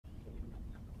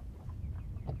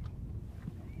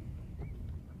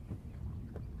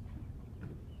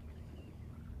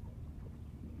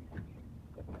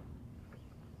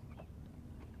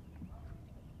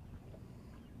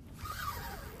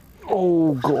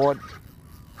Oh God.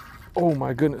 Oh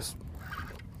my goodness.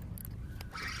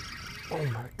 Oh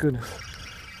my goodness.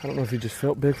 I don't know if he just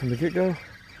felt big from the get-go.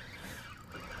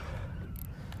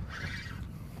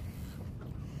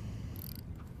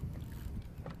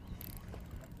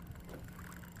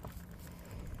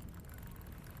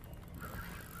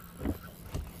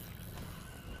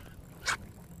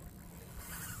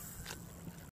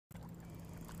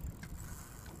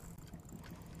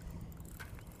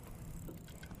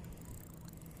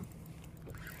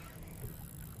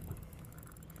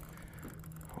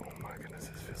 This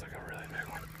feels like a really big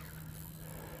one.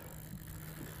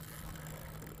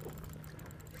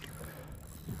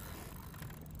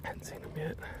 Hadn't seen him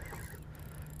yet.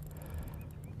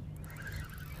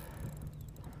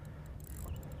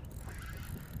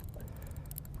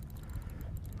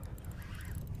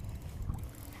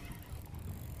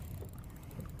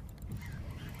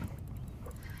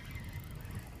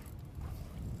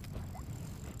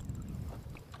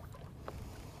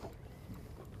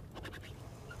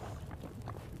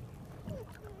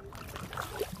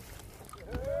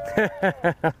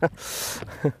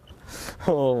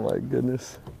 Oh my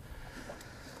goodness.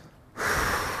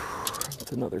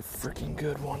 That's another freaking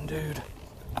good one, dude.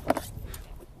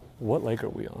 What lake are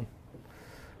we on?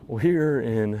 We're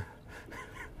in...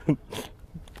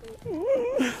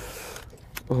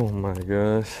 Oh my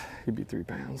gosh. He'd be 3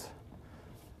 pounds.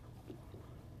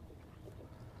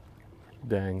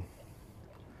 Dang.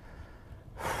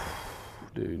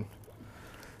 Dude.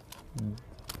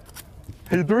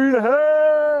 He's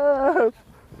 3.5!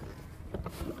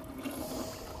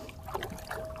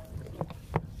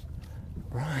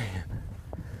 Brian,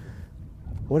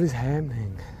 what is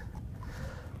happening?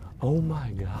 Oh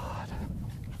my God.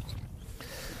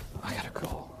 I gotta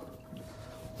go.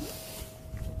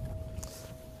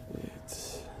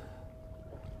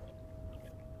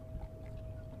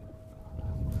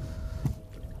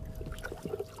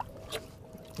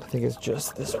 I think it's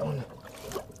just this one.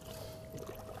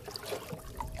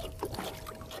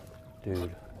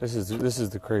 Dude, this is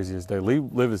the craziest day. Lee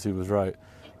Livesey was right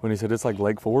when he said it's like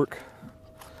Lake Fork.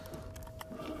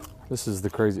 This is the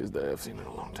craziest day I've seen in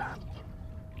a long time.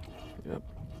 Yep,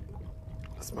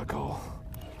 that's my call.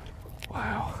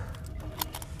 Wow.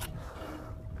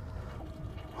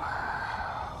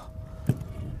 Wow.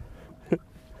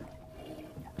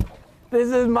 This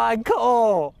is my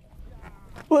call.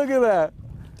 Look at that.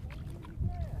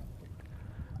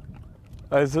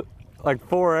 It's like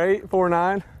 4.8,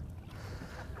 4.9.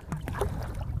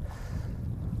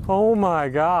 Oh my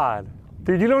God.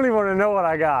 Dude, you don't even want to know what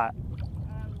I got.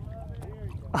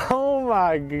 Oh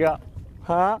my God.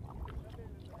 Huh?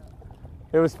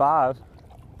 It was 5.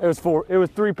 It was 4. It was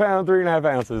 3 pounds, 3.5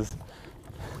 ounces.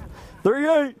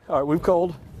 3.8. All right, we've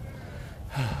called.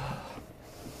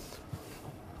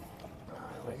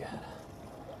 What do we got?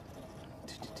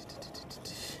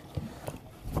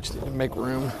 Just need to make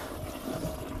room.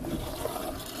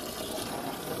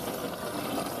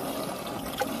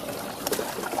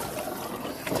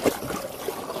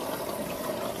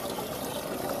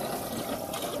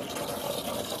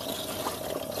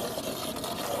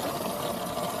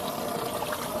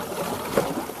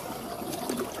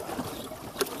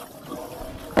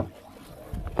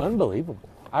 Unbelievable.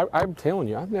 I'm telling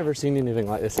you, I've never seen anything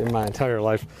like this in my entire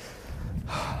life.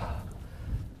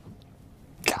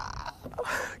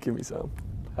 Give me some.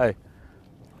 Hey.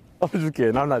 I'm just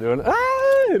kidding. I'm not doing it.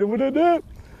 Ah, hit him with that net.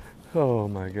 Oh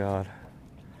my God.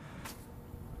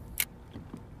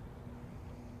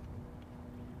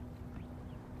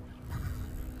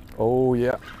 Oh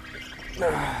yeah.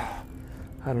 I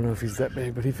don't know if he's that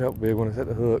big, but he felt big when I set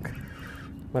the hook.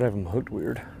 Might have him hooked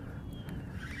weird.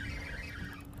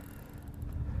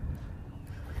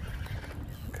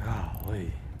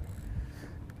 Golly.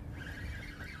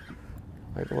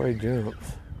 Like the way he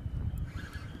jumps.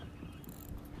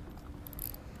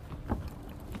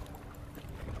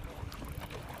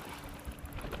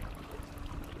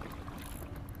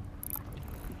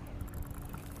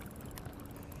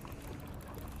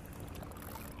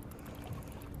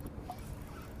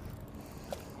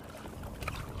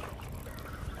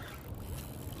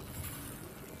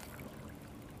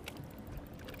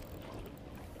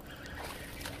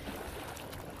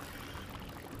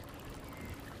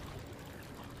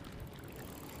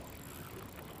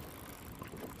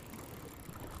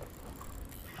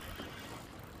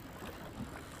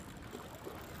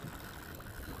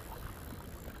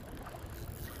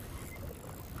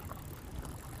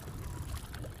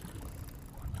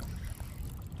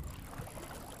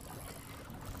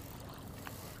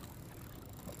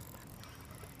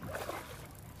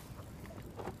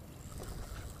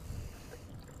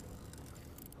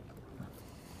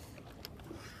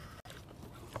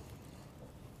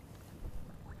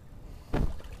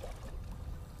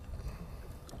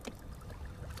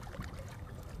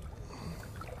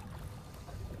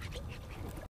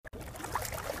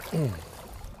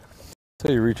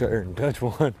 So you reach out there and touch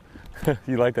one.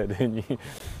 You like that, didn't you?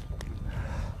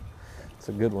 It's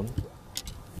a good one.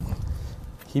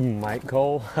 He might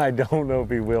cull. I don't know if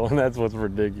he will, and that's what's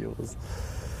ridiculous.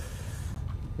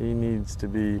 He needs to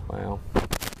be, wow.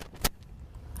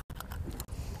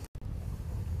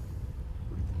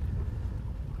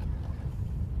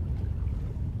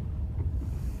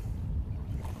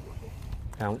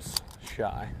 Ounce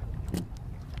shy.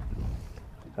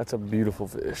 That's a beautiful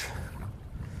fish.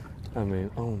 I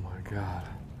mean, oh my God.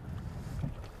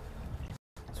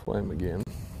 Let's weigh him again.